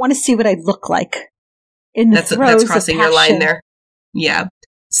I don't want to see what I look like in the throes that's crossing of passion. Your line there. Yeah.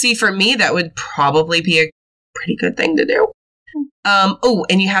 See, for me, that would probably be a pretty good thing to do.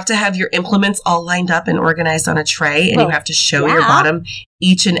 And you have to have your implements all lined up and organized on a tray, and you have to show your bottom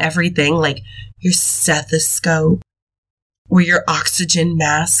each and everything, like your stethoscope or your oxygen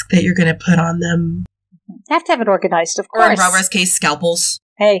mask that you're going to put on them. Have to have it organized, of course. Or in Barbara's case, scalpels.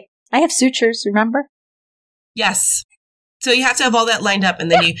 Hey, I have sutures, remember? Yes. So you have to have all that lined up,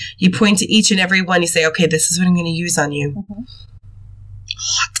 and then you point to each and every one. You say, okay, this is what I'm going to use on you. Mm-hmm.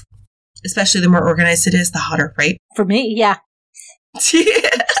 Hot. Especially the more organized it is, the hotter, right? For me, yeah.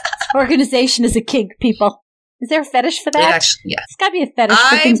 Organization is a kink, people. Is there a fetish for that? It's got to be a fetish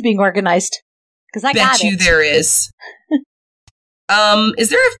for things being organized. Because I got it. Bet you there is. Is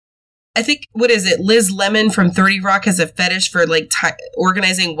there I think, what is it? Liz Lemon from 30 Rock has a fetish for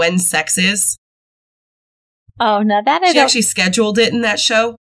organizing when sex is. Oh, no, that I don't. She actually scheduled it in that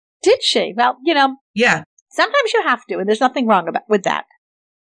show. Did she? Well, Yeah. Sometimes you have to, and there's nothing wrong with that.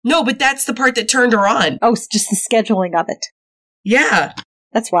 No, but that's the part that turned her on. Oh, it's just the scheduling of it. Yeah.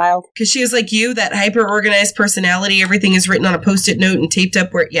 That's wild. Because she was like you, that hyper-organized personality. Everything is written on a Post-it note and taped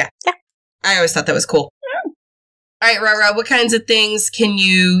up where, yeah. I always thought that was cool. All right, Rara, what kinds of things can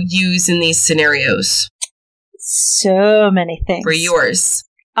you use in these scenarios? So many things. For yours.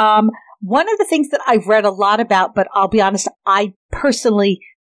 One of the things that I've read a lot about, but I'll be honest, I personally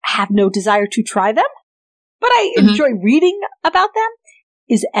have no desire to try them, but I enjoy reading about them,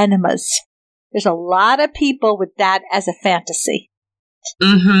 is enemas. There's a lot of people with that as a fantasy.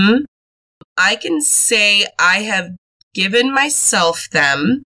 Mm-hmm. I can say I have given myself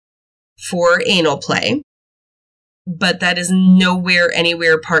them for anal play. But that is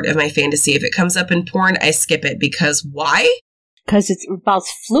anywhere part of my fantasy. If it comes up in porn, I skip it. Because why? Because it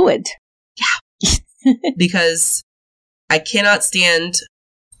involves fluid. Yeah. Because I cannot stand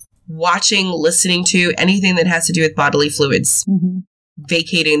watching, listening to anything that has to do with bodily fluids.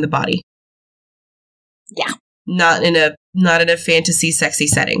 Vacating the body. Yeah. Not in a fantasy, sexy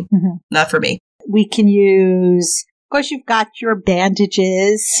setting. Not for me. We can use, of course, you've got your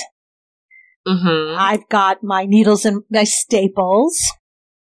bandages. I've got my needles and my staples.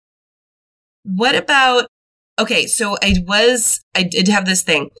 What about, okay, so I did have this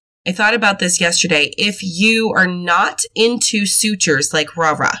thing. I thought about this yesterday. If you are not into sutures like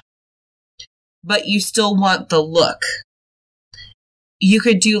Rara, but you still want the look, you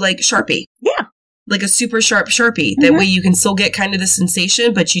could do like Sharpie. Yeah. Like a super sharp Sharpie. That way you can still get kind of the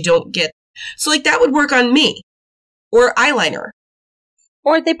sensation, but you don't get, so like that would work on me. Or eyeliner.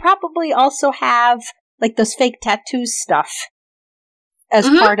 Or they probably also have, like, those fake tattoos stuff as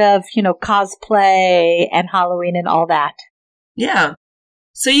part of, cosplay and Halloween and all that. Yeah.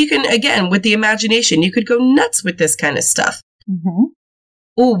 So you can, again, with the imagination, you could go nuts with this kind of stuff.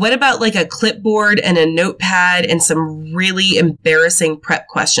 Oh, what about like a clipboard and a notepad and some really embarrassing prep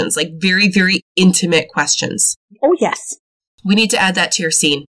questions, like very, very intimate questions? Oh, yes. We need to add that to your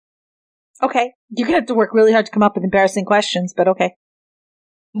scene. Okay. You're going to have to work really hard to come up with embarrassing questions, but okay.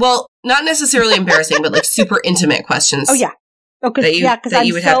 Well, not necessarily embarrassing, but like super intimate questions. Oh, yeah. Oh, because I'm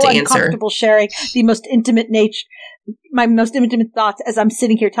you would so have to answer. uncomfortable sharing my most intimate thoughts as I'm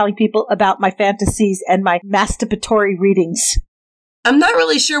sitting here telling people about my fantasies and my masturbatory readings. I'm not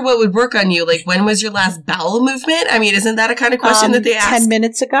really sure what would work on you. Like, when was your last bowel movement? I mean, isn't that a kind of question that they ask? 10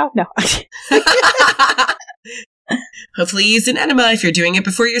 minutes ago? No. Hopefully use an enema if you're doing it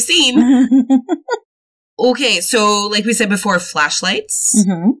before your scene. Okay, so like we said before, flashlights.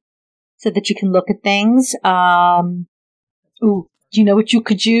 Mm-hmm. So that you can look at things. Do you know what you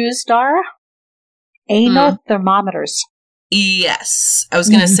could use, Dara? Anal thermometers. Yes. I was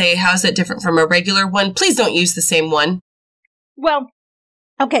going to say, how's that different from a regular one? Please don't use the same one. Well,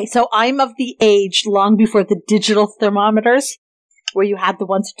 okay, so I'm of the age long before the digital thermometers, where you had the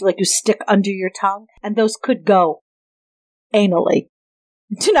ones that you stick under your tongue, and those could go anally.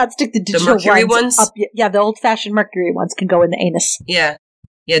 Do not stick the digital mercury ones up. Yeah, the old-fashioned mercury ones can go in the anus. Yeah.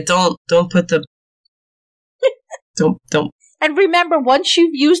 Don't put the don't. And remember, once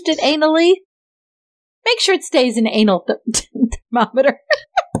you've used it anally, make sure it stays an anal thermometer.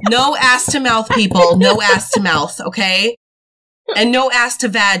 No ass to mouth, people. No ass to mouth, okay? And no ass to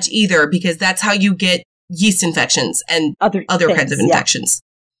vag either, because that's how you get yeast infections and other kinds of infections.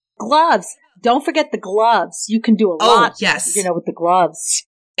 Yeah. Gloves. Don't forget the gloves. You can do a lot, yes. With the gloves.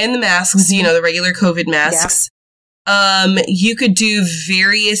 And the masks, the regular COVID masks. Yeah. You could do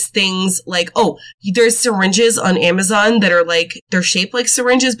various things like, there's syringes on Amazon that are they're shaped like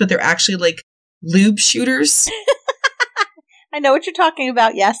syringes, but they're actually like lube shooters. I know what you're talking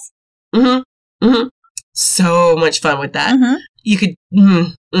about, yes. Mm-hmm. Mm-hmm. So much fun with that. Mm-hmm. You could,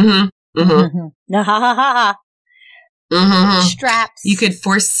 Straps. You could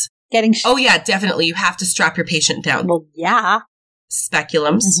force getting. Oh yeah, definitely. You have to strap your patient down. Well, yeah.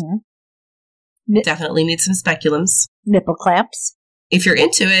 Speculums. Definitely need some speculums. Nipple clamps. If you're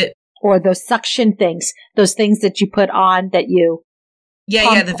into it. Or those suction things. Those things that you put on that you.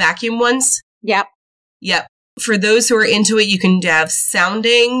 Yeah, the vacuum ones. Yep. For those who are into it, you can have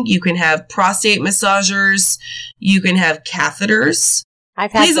sounding, you can have prostate massagers, you can have catheters.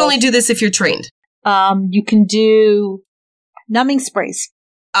 Please only do this if you're trained. You can do numbing sprays.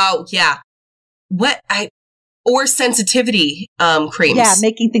 Oh, yeah. Or sensitivity creams. Yeah,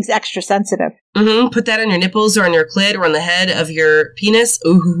 making things extra sensitive. Mm-hmm. Put that on your nipples or on your clit or on the head of your penis.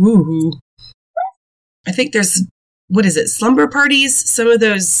 Ooh. I think there's, slumber parties? Some of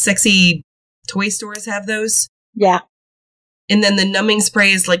those sexy toy stores have those. Yeah. And then the numbing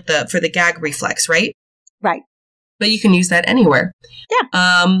spray is for the gag reflex, right? Right. But you can use that anywhere.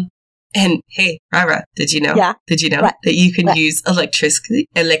 Yeah. And hey, Rara, did you know? Yeah. Did you know what? that you can use electricity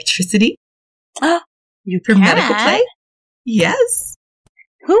you for can? medical play? Yes.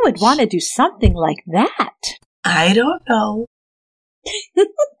 Who would want to do something like that? I don't know.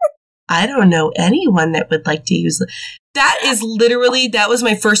 I don't know anyone that would like to use that was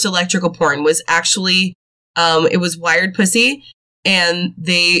my first electrical porn, was actually, it was Wired Pussy, and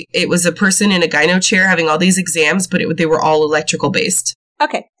it was a person in a gyno chair having all these exams, but they were all electrical based.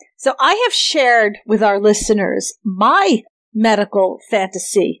 Okay. So I have shared with our listeners my medical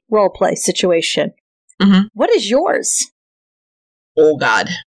fantasy role play situation. Mm-hmm. What is yours? Oh, God.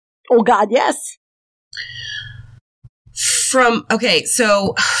 Oh, God, yes.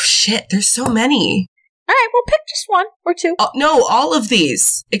 There's so many. All right, well, pick just one or two. No, all of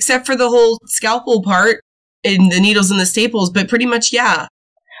these, except for the whole scalpel part and the needles and the staples, but pretty much, yeah.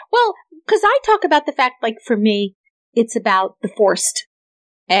 Well, because I talk about the fact, for me, it's about the forced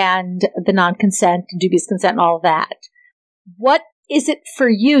and the non-consent, dubious consent, and all of that. What is it for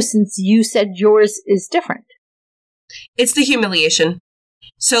you, since you said yours is different? It's the humiliation.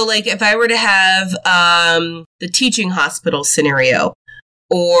 So, if I were to have the teaching hospital scenario,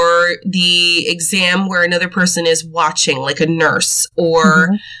 or the exam where another person is watching, like a nurse,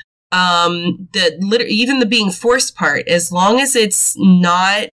 or even the being forced part, as long as it's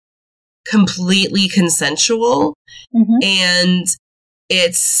not completely consensual, and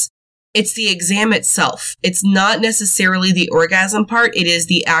it's the exam itself. It's not necessarily the orgasm part. It is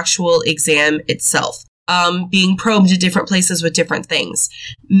the actual exam itself. Being probed to different places with different things,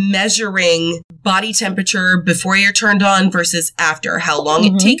 measuring body temperature before you're turned on versus after, how long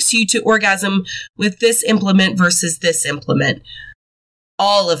it takes you to orgasm with this implement versus this implement,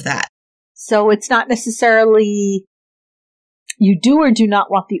 all of that. So it's not necessarily you do or do not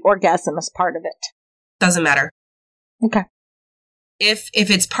want the orgasm as part of it. Doesn't matter. Okay. If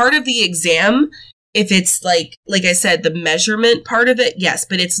it's part of the exam, if it's like I said, the measurement part of it, yes,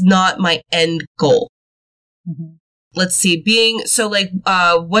 but it's not my end goal. Mm-hmm. Let's see,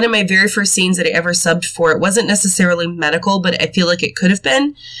 one of my very first scenes that I ever subbed for, it wasn't necessarily medical, but I feel like it could have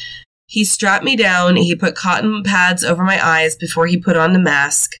been. He strapped me down. He put cotton pads over my eyes before he put on the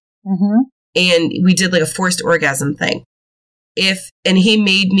mask. Mm-hmm. And we did like a forced orgasm thing. And he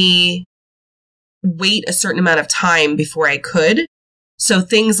made me wait a certain amount of time before I could. So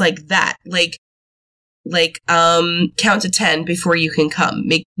things like that, like count to 10 before you can come.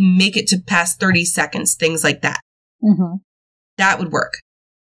 Make it to past 30 seconds, things like that. Mm-hmm. That would work.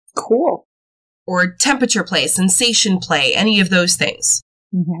 Cool. Or temperature play, sensation play, any of those things.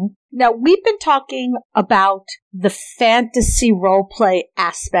 Mm-hmm. Now, we've been talking about the fantasy role play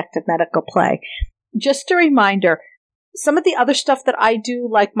aspect of medical play. Just a reminder, some of the other stuff that I do,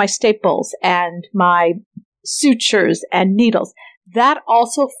 like my staples and my sutures and needles, that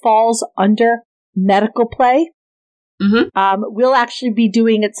also falls under medical play. Mm-hmm. We'll actually be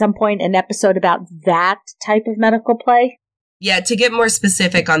doing at some point an episode about that type of medical play. Yeah, to get more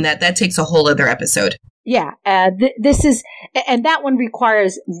specific on that takes a whole other episode. Yeah, this is, and that one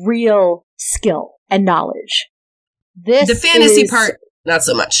requires real skill and knowledge. The fantasy part, not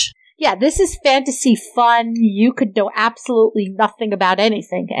so much. Yeah, this is fantasy fun. You could know absolutely nothing about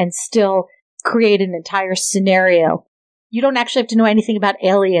anything and still create an entire scenario. You don't actually have to know anything about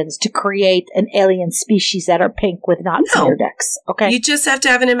aliens to create an alien species that are pink with knots in their necks. Okay, you just have to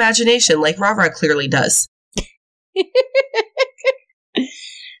have an imagination, like Rara clearly does.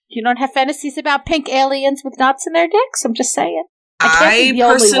 You don't have fantasies about pink aliens with knots in their dicks? I'm just saying. I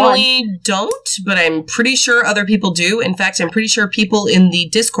personally don't, but I'm pretty sure other people do. In fact, I'm pretty sure people in the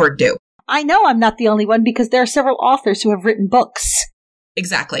Discord do. I know I'm not the only one because there are several authors who have written books.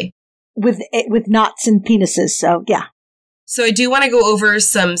 Exactly. With knots and penises, so yeah. So I do want to go over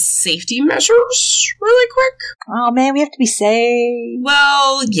some safety measures really quick. Oh man, we have to be safe.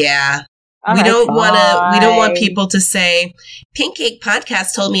 Well, yeah. We don't want people to say, Pink Cake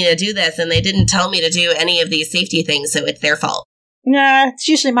Podcast told me to do this and they didn't tell me to do any of these safety things, so it's their fault. Nah, it's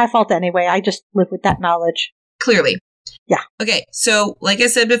usually my fault anyway. I just live with that knowledge. Clearly. Yeah. Okay, so like I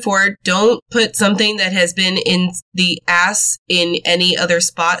said before, don't put something that has been in the ass in any other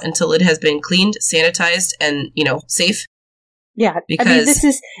spot until it has been cleaned, sanitized, and, safe. Yeah. Because I mean, this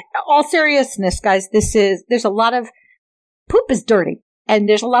is, all seriousness, guys, there's a lot of, poop is dirty. And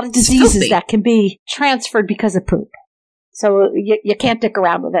there's a lot of diseases that can be transferred because of poop. So you can't dick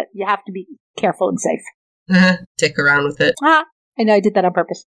around with it. You have to be careful and safe. Dick around with it. I know I did that on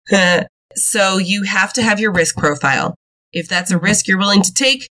purpose. So you have to have your risk profile. If that's a risk you're willing to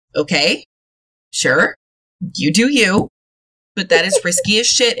take, okay, sure, you do you. But that is risky as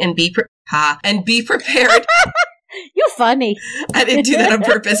shit, and be prepared. You're funny. I didn't do that on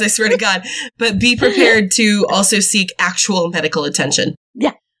purpose, I swear to God. But be prepared to also seek actual medical attention.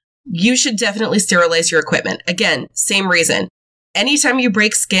 Yeah. You should definitely sterilize your equipment. Again, same reason. Anytime you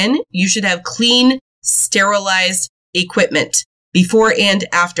break skin, you should have clean, sterilized equipment before and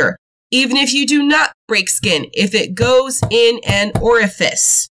after. Even if you do not break skin, if it goes in an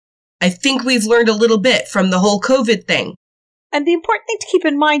orifice. I think we've learned a little bit from the whole COVID thing. And the important thing to keep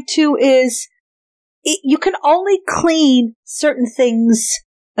in mind, too, is you can only clean certain things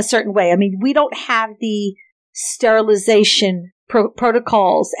a certain way. I mean, we don't have the sterilization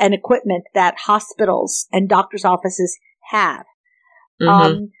protocols and equipment that hospitals and doctors' offices have.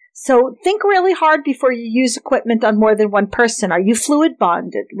 Mm-hmm. So think really hard before you use equipment on more than one person. Are you fluid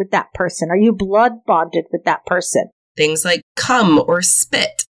bonded with that person? Are you blood bonded with that person? Things like cum or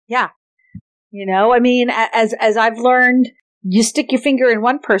spit. Yeah. I mean, as I've learned, you stick your finger in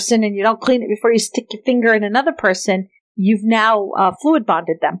one person and you don't clean it before you stick your finger in another person, you've now fluid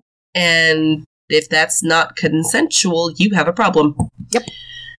bonded them. And if that's not consensual, you have a problem. Yep.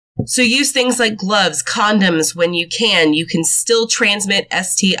 So use things like gloves, condoms when you can. You can still transmit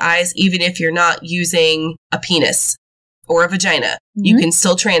STIs even if you're not using a penis or a vagina. Mm-hmm. You can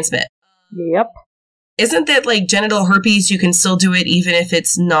still transmit. Yep. Isn't that like genital herpes? You can still do it even if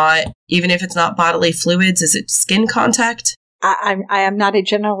it's not bodily fluids. Is it skin contact? I am not a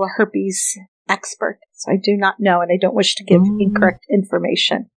genital herpes expert, so I do not know, and I don't wish to give incorrect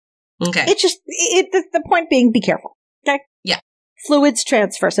information. Okay. It's just the point being, be careful. Okay. Yeah. Fluids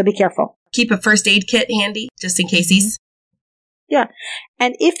transfer, so be careful. Keep a first aid kit handy just in case. Yeah,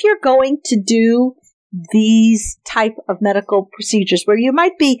 and if you're going to do these type of medical procedures where you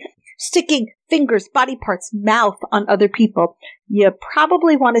might be sticking fingers, body parts, mouth on other people, you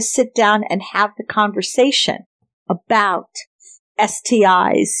probably want to sit down and have the conversation about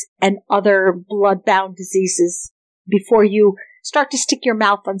STIs and other blood-bound diseases before you start to stick your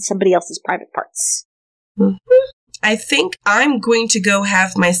mouth on somebody else's private parts. Mm-hmm. I think I'm going to go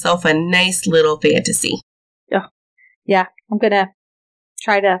have myself a nice little fantasy. Oh, yeah, I'm going to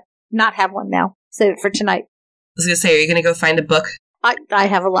try to not have one now. Save it for tonight. I was going to say, are you going to go find a book? I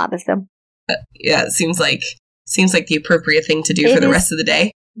have a lot of them. Yeah, it seems like the appropriate thing to do for the rest of the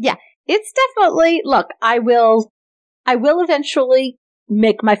day. Yeah, it's definitely, look, I will eventually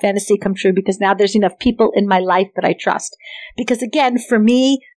make my fantasy come true because now there's enough people in my life that I trust. Because again, for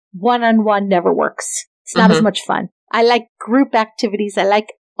me, one-on-one never works. It's not as much fun. I like group activities. I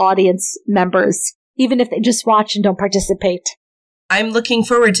like audience members, even if they just watch and don't participate. I'm looking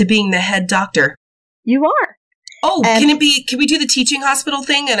forward to being the head doctor. You are. Oh, can we do the teaching hospital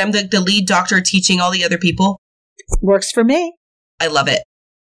thing? And I'm the lead doctor teaching all the other people? Works for me. I love it.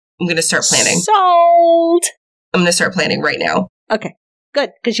 I'm going to start planning. Sold. I'm going to start planning right now. Okay, good.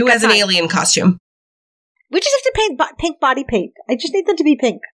 Because who has an alien costume? We just have to paint pink body paint. I just need them to be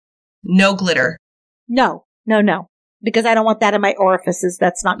pink. No glitter. No. Because I don't want that in my orifices.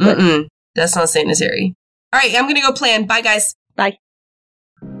 That's not good. Mm-mm. That's not sanitary. All right, I'm going to go plan. Bye, guys. Bye.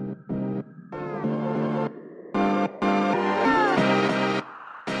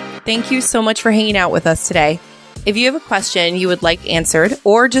 Thank you so much for hanging out with us today. If you have a question you would like answered,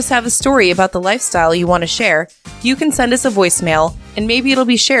 or just have a story about the lifestyle you want to share, you can send us a voicemail, and maybe it'll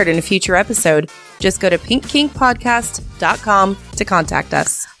be shared in a future episode. Just go to pinkkinkpodcast.com to contact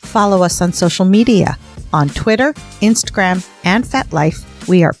us. Follow us on social media. On Twitter, Instagram, and FetLife,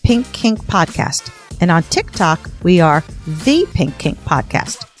 we are Pink Kink Podcast. And on TikTok, we are The Pink Kink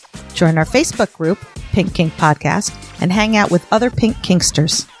Podcast. Join our Facebook group, Pink Kink Podcast, and hang out with other Pink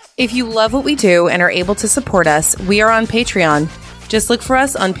Kinksters. If you love what we do and are able to support us, we are on Patreon. Just look for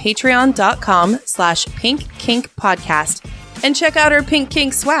us on patreon.com/pinkkinkpodcast and check out our Pink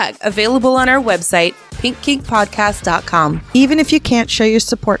Kink swag available on our website, pinkkinkpodcast.com. Even if you can't show your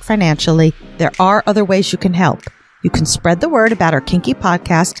support financially, there are other ways you can help. You can spread the word about our Kinky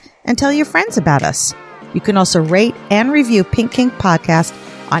Podcast and tell your friends about us. You can also rate and review Pink Kink Podcast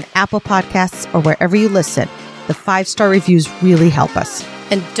on Apple Podcasts or wherever you listen. The 5-star reviews really help us.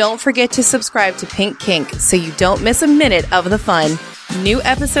 And don't forget to subscribe to Pink Kink so you don't miss a minute of the fun. New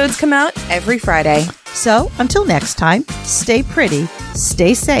episodes come out every Friday. So, until next time, stay pretty,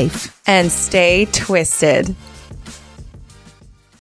 stay safe, and stay twisted.